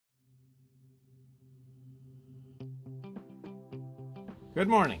Good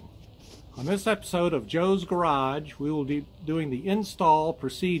morning. On this episode of Joe's Garage, we will be doing the install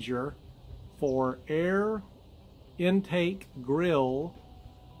procedure for air intake grill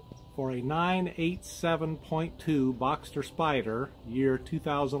for a 987.2 Boxster Spyder, year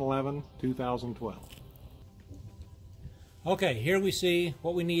 2011-2012. Okay, here we see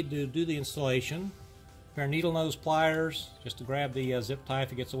what we need to do the installation. A pair of needle nose pliers just to grab the zip tie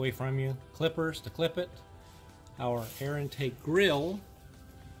if it gets away from you, clippers to clip it, our air intake grill,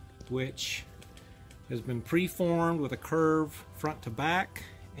 which has been preformed with a curve front to back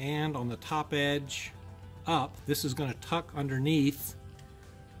and on the top edge up. This is going to tuck underneath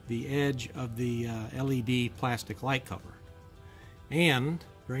the edge of the LED plastic light cover. And,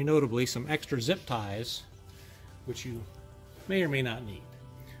 very notably, some extra zip ties, which you may or may not need.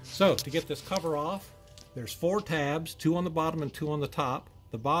 So, to get this cover off, there's 4 tabs, 2 on the bottom and 2 on the top.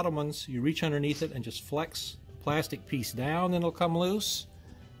 The bottom ones, you reach underneath it and just flex the plastic piece down and it'll come loose.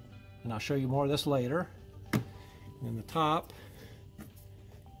 And I'll show you more of this later. And the top, you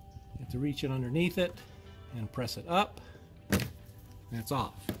have to reach it underneath it and press it up, and it's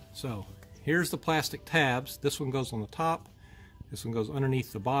off. So here's the plastic tabs. This one goes on the top, this one goes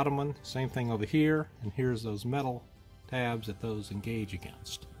underneath the bottom one, same thing over here, and here's those metal tabs that those engage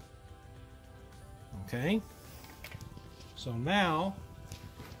against. Okay, so now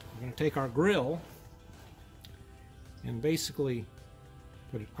we're going to take our grill and basically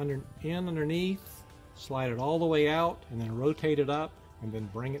put it underneath, slide it all the way out, and then rotate it up, and then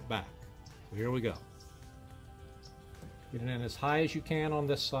bring it back. So here we go. Get it in as high as you can on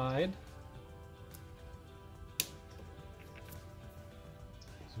this side. This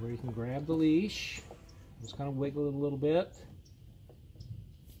is where you can grab the leash. Just kind of wiggle it a little bit.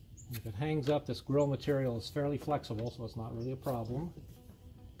 And if it hangs up, this grill material is fairly flexible, so it's not really a problem.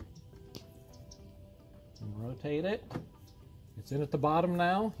 And rotate it. It's in at the bottom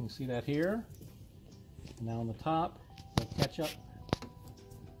now, you can see that here. And now on the top, it'll catch up.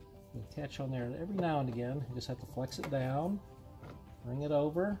 It'll catch on there every now and again. You just have to flex it down, bring it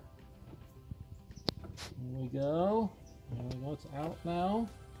over. There we go. There we go, it's out now.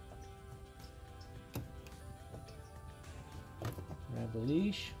 Grab the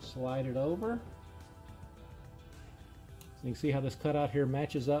leash, slide it over. So you can see how this cutout here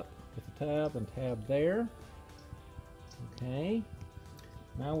matches up with the tab and tab there. Okay,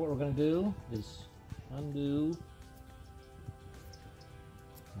 now what we're going to do is undo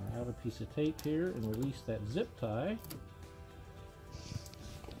our outer piece of tape here and release that zip tie.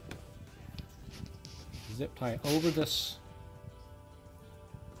 Zip tie over this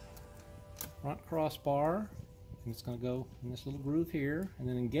front crossbar, and it's going to go in this little groove here, and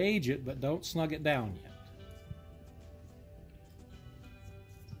then engage it, but don't snug it down yet.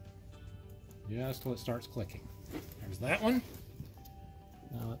 Just till it starts clicking. There's that one.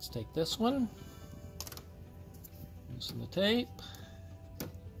 Now let's take this one. Loosen the tape.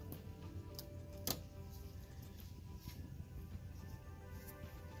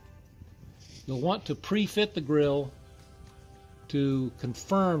 You'll want to pre-fit the grill to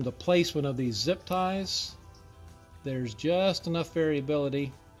confirm the placement of these zip ties. There's just enough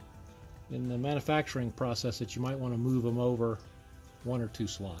variability in the manufacturing process that you might want to move them over 1 or 2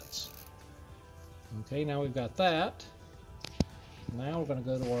 slots. Okay, now we've got that. Now we're going to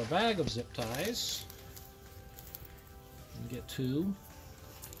go to our bag of zip ties and get 2.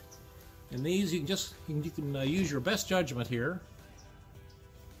 And these you can use your best judgment here.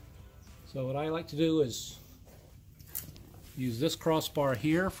 So what I like to do is use this crossbar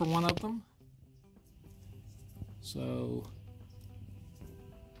here for one of them. So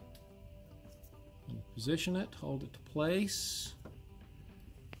position it, hold it to place.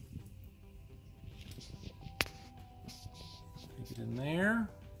 Take it in there.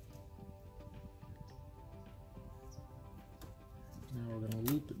 Now we're going to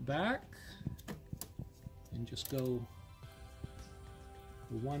loop it back and just go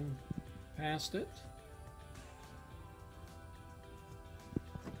the one past it.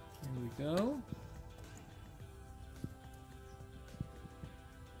 There we go.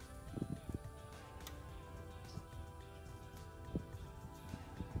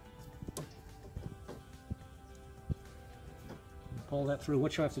 Pull that through.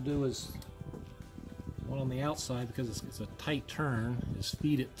 What you have to do is, one on the outside, because it's a tight turn, is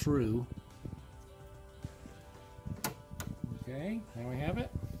feed it through. Okay, there we have it.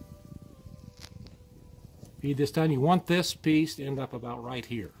 Feed this down. You want this piece to end up about right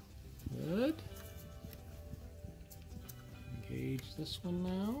here. Good. Engage this one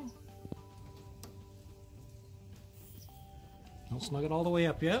now. Don't snug it all the way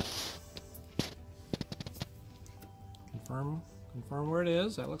up yet. Confirm Confirm where it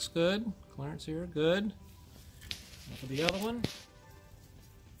is. That looks good. Clearance here, good. Now for the other one,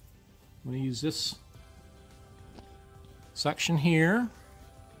 I'm going to use this section here.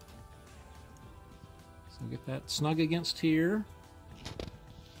 So get that snug against here.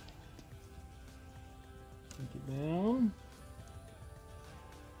 Take it down.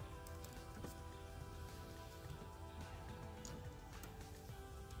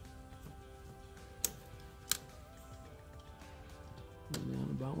 Put it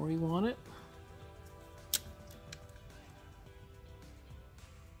down about where you want it.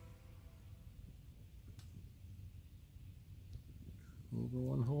 Over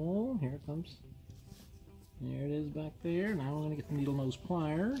one hole. Here it comes. There it is back there. Now I'm going to get the needle nose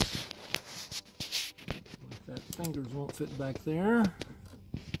pliers. Like that, fingers won't fit back there.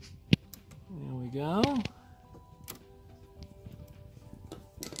 There we go.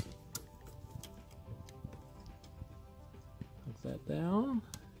 Put that down.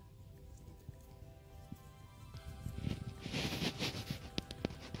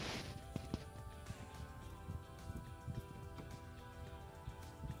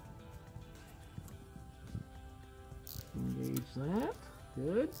 Engage that.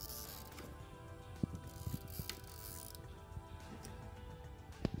 Good.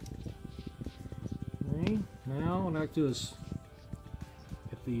 Okay. Now what I like to do is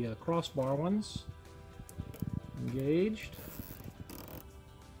get the crossbar ones engaged.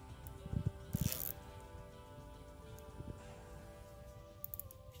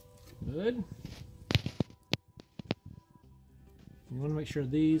 Good. You want to make sure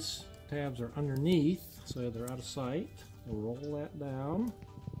these tabs are underneath so they're out of sight. We'll roll that down.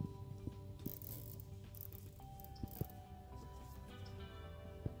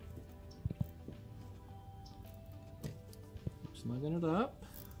 Snugging it up.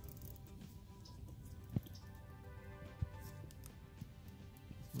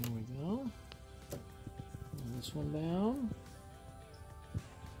 There we go. And this one down.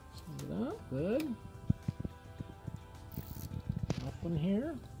 Snug it up. Good. Up one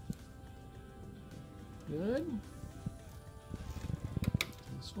here. Good.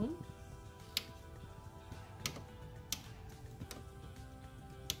 This one.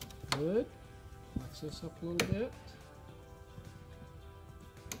 Good. Flex this up a little bit.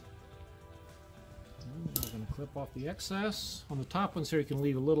 And we're going to clip off the excess. On the top ones here you can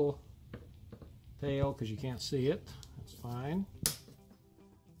leave a little tail because you can't see it. That's fine.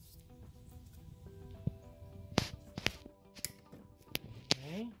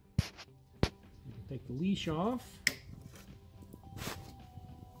 Okay. You can take the leash off.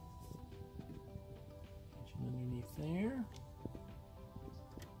 Underneath there.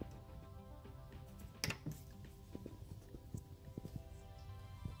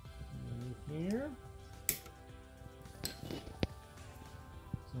 Underneath here.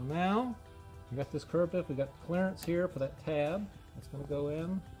 So now we got this curved up. We got the clearance here for that tab. That's going to go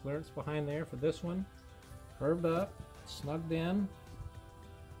in. Clearance behind there for this one. Curved up, snugged in.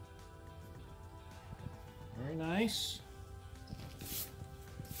 Very nice.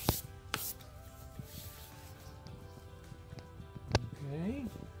 Okay.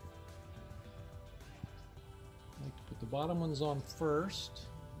 I like to put the bottom ones on first.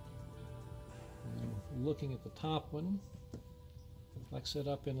 And looking at the top one. Flex it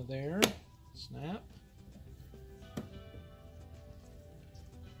up into there. Snap.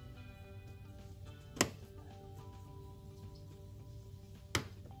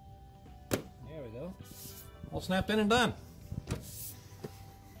 There we go. All snapped in and done.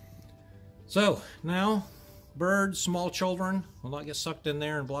 So now birds, small children will not get sucked in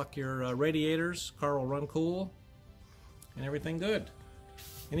there and block your radiators. Car will run cool and everything good.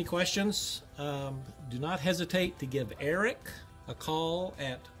 Any questions? Do not hesitate to give Eric a call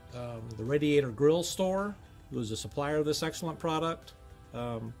at the Radiator Grille Store, who is a supplier of this excellent product.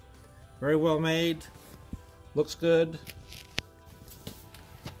 Very well made, looks good.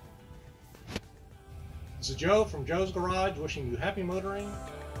 This is Joe from Joe's Garage, wishing you happy motoring.